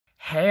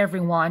Hey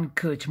everyone,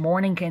 good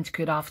morning and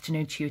good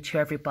afternoon to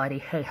everybody.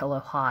 Hey, hello,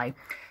 hi.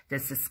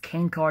 This is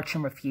King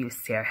Cartoon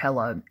Reviews here.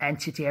 Hello. And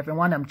today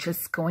everyone, I'm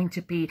just going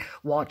to be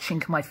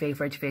watching my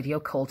favorite video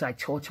called I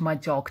Taught My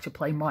Dog to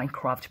Play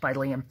Minecraft by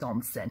Liam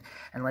Thompson.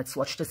 And let's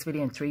watch this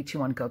video in 3, 2,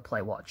 1, go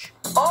play, watch.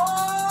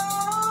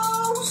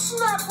 Oh,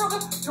 snap, brother!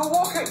 You're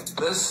walking!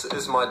 This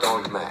is my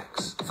dog,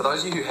 Max. For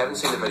those of you who haven't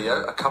seen the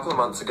video, a couple of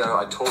months ago,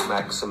 I taught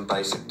Max some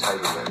basic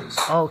table manners.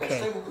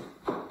 Okay.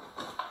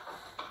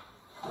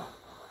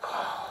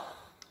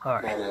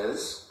 Alright.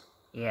 Manners.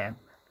 Yeah.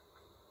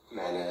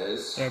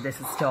 Manners. Yeah, this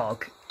is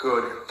dog.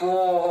 Good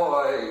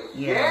boy.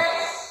 Yeah.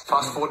 Yes!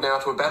 Fast forward now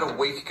to about a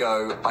week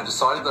ago, I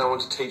decided that I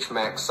wanted to teach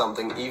Max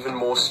something even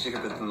more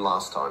stupid than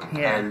last time.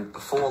 Yeah. And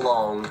before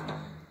long,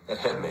 it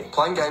hit me.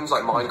 Playing games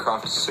like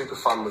Minecraft is super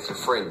fun with your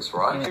friends,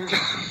 right?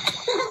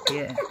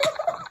 Yeah.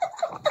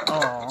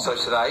 Oh. So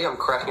today, I'm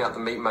cracking out the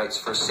meat mates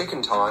for a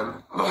second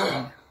time.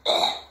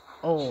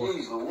 Oh.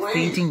 Jeez Louise.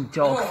 Feeding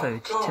dog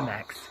food God. to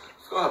Max.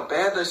 God, how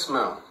bad they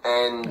smell.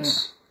 And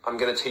I'm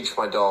going to teach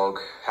my dog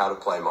how to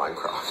play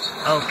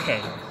Minecraft. Okay.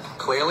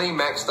 Clearly,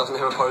 Max doesn't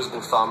have opposable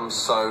thumbs,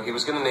 so he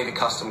was going to need a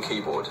custom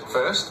keyboard.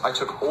 First, I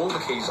took all the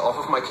keys off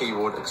of my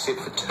keyboard except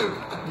for 2.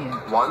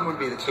 Yeah. One would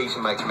be the key to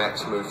make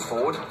Max move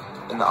forward,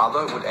 and the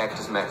other would act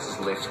as Max's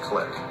left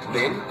click.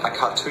 Then, I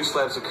cut 2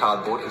 slabs of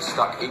cardboard and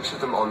stuck each of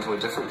them onto a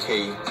different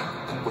key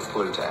with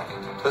blue tack.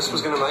 This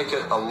was going to make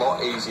it a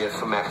lot easier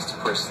for Max to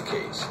press the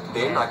keys.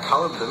 Then I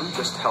coloured them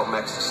just to help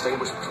Max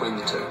distinguish between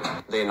the 2.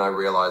 Then I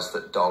realised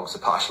that dogs are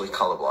partially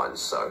colourblind,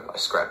 so I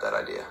scrapped that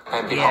idea.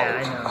 And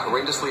behold, a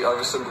horrendously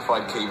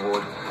oversimplified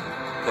keyboard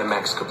that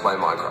Max could play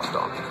Minecraft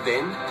on.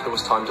 Then it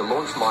was time to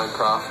launch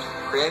Minecraft,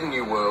 create a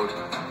new world,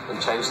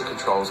 and change the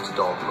controls to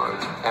dog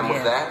mode. And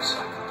with that,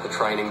 the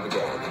training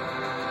began.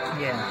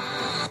 Yeah.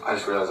 I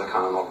just realised I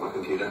can't unlock my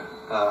computer.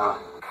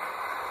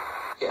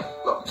 Yeah,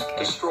 look,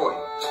 destroy.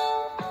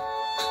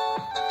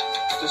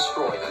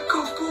 Destroy.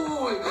 Good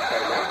boy! Okay,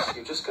 Max,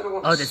 you're just going to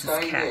want to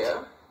stay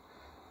there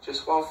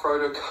just while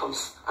Frodo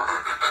comes.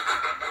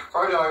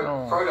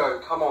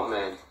 Frodo, come on,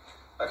 man.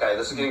 Okay,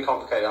 this is getting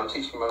complicated. I'm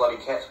teaching my bloody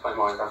cat to play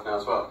Minecraft now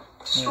as well.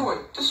 Destroy,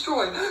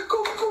 destroy.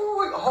 Good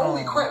boy!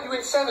 Holy crap, you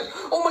went savage.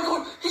 Oh my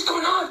god, he's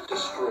going hard.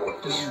 Destroy,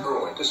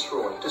 destroy,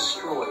 destroy,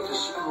 destroy,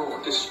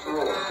 destroy,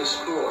 destroy,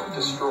 destroy,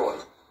 destroy.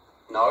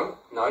 No.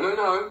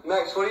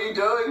 Max, what are you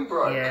doing,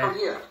 bro? Yeah. Come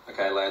here.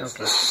 Okay, lads,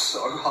 this is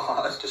so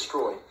hard.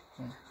 Destroy.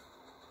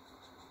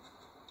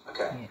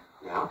 Okay,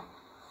 now.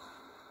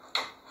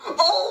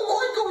 Oh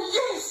my god,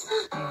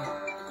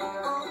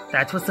 yes!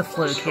 That was the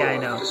fluke, yeah, I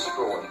know.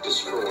 Destroy,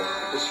 destroy,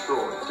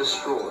 destroy,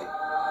 destroy.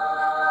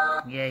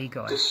 Yeah, you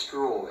got it.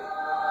 Destroy.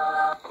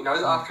 He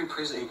knows after he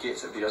presses it, he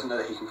gets it, but he doesn't know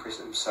that he can press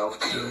it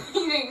himself.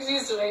 He thinks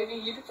he's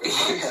waving you to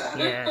press it.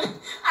 Yeah.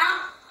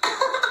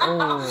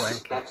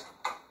 Oh, okay.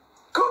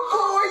 Good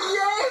boy,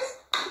 yes!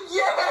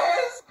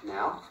 Yes!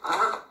 Now,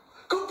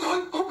 good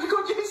boy, oh my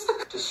god, yes!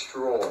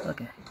 Destroy.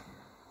 Okay.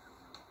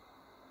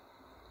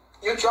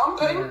 You're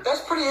jumping?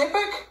 That's pretty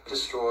epic.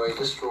 Destroy,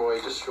 destroy,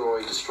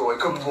 destroy, destroy.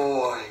 Good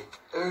boy.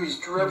 Ooh, he's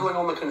dribbling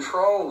on the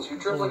controls. You're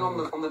dribbling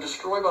on the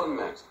destroy button,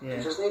 Max. Yeah.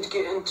 You just need to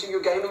get into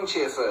your gaming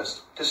chair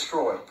first.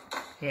 Destroy.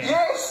 Yeah.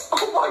 Yes!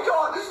 Oh my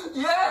god!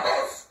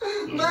 Yes!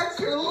 Yeah. Max,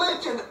 you're a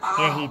legend!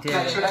 Yeah, he did.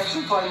 Max should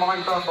actually play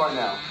Minecraft right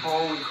now.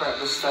 Holy crap,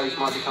 this stage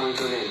might be coming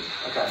to an end.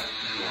 Okay,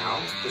 now,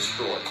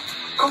 destroy.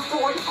 Good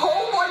boy!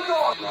 Oh my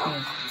god!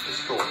 Now,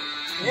 destroy.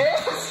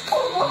 Yes!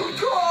 Oh my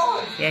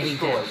god! Yeah, he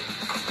did.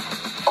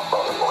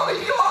 Oh my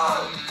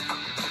god!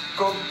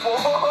 Good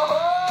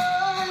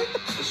boy!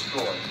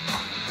 Destroy.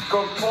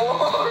 Good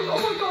boy! Oh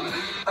my god!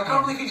 I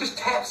can't believe he just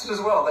taps it as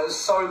well. That is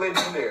so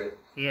legendary.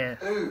 Yeah.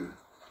 Ooh.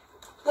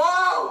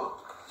 Wow!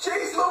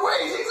 Jeez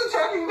Louise, he's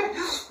attacking me!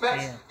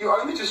 Max, you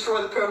only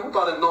destroy the purple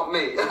button, not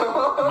me.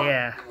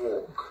 Yeah.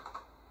 Walk.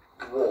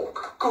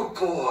 Walk. Good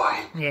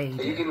boy! Yeah,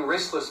 Are you getting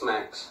restless,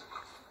 Max?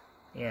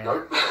 Yeah.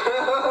 Nope.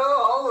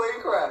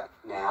 Holy crap.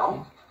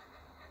 Now,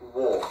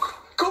 walk.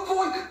 Good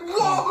boy!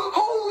 Whoa!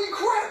 Holy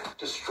crap!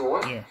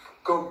 Destroy. Yeah.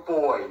 Good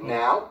boy.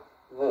 Now,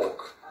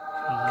 walk.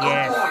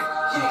 Yes. Good boy.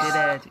 He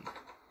Yes. did it.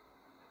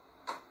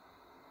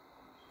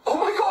 Oh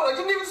my god, I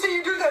didn't even see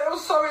you do that. It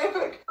was so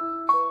epic.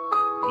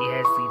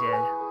 Yes, he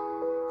did.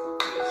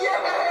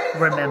 Yes!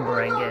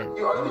 Remembering it.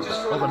 You only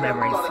destroyed All the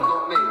memories. button,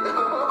 not me.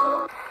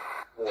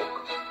 Walk.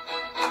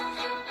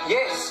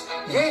 Yes!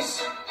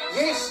 Yes!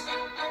 Yes!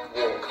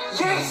 Walk.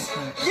 Yes!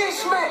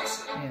 Yes,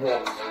 Max!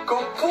 Walk.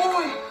 Good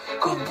boy!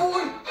 Good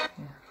boy!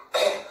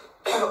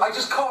 I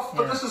just coughed,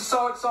 but this is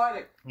so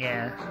exciting.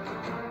 Yeah.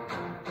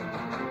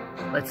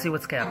 Let's see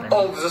what's happening.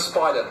 Oh, there's a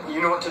spider.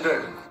 You know what to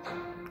do.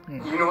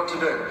 You know what to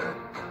do.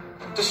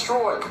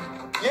 Destroy.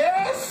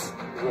 Yes!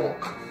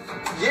 Walk.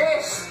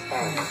 Yes!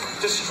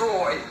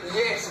 Destroy.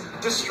 Yes!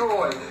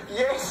 Destroy.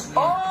 Yes!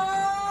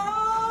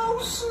 Oh,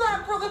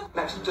 snap, brother!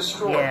 Max,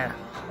 destroy. Yeah.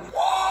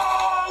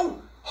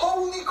 Whoa!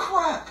 Holy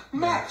crap!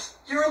 Max,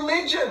 you're a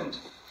legend!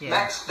 Yeah.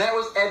 Max, that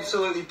was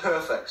absolutely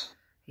perfect.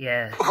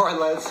 Yeah. Alright,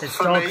 lads, This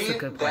for dog's me, a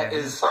good player. that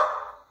is...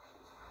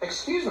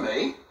 Excuse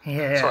me?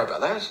 Yeah. Sorry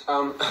about that.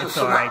 It's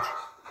alright.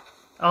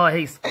 Oh,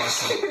 he's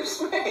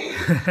Excuse me.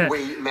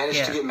 We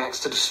managed to get Max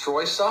to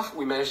destroy stuff.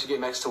 We managed to get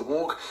Max to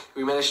walk.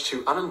 We managed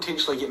to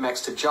unintentionally get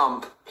Max to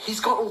jump.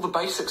 He's got all the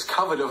basics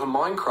covered of a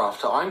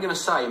Minecrafter. I'm going to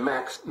say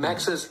Max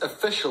is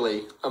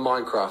officially a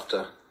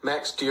Minecrafter.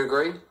 Max, do you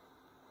agree?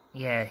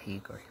 Yeah, he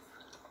agrees.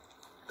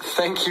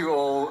 Thank you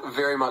all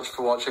very much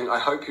for watching. I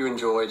hope you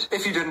enjoyed.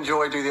 If you did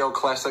enjoy, do the old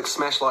classic.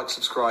 Smash like,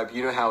 subscribe.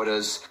 You know how it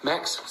is.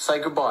 Max,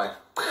 say goodbye.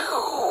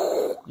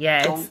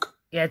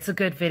 Yeah, it's a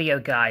good video,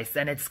 guys,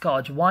 and it's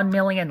got 1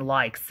 million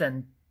likes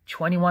and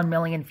 21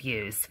 million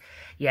views.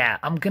 Yeah,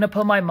 I'm gonna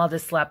put my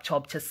mother's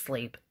laptop to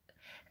sleep,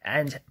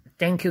 and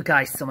thank you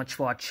guys so much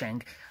for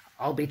watching.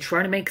 I'll be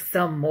trying to make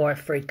some more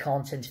free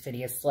content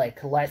videos,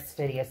 like less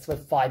videos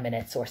with 5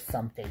 minutes or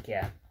something,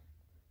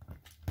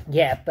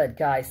 yeah, but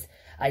guys,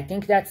 I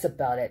think that's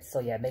about it. So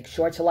yeah, make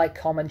sure to like,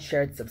 comment,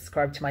 share,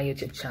 subscribe to my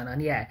YouTube channel,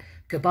 and yeah,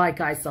 goodbye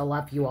guys, I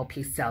love you all,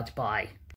 peace out, bye.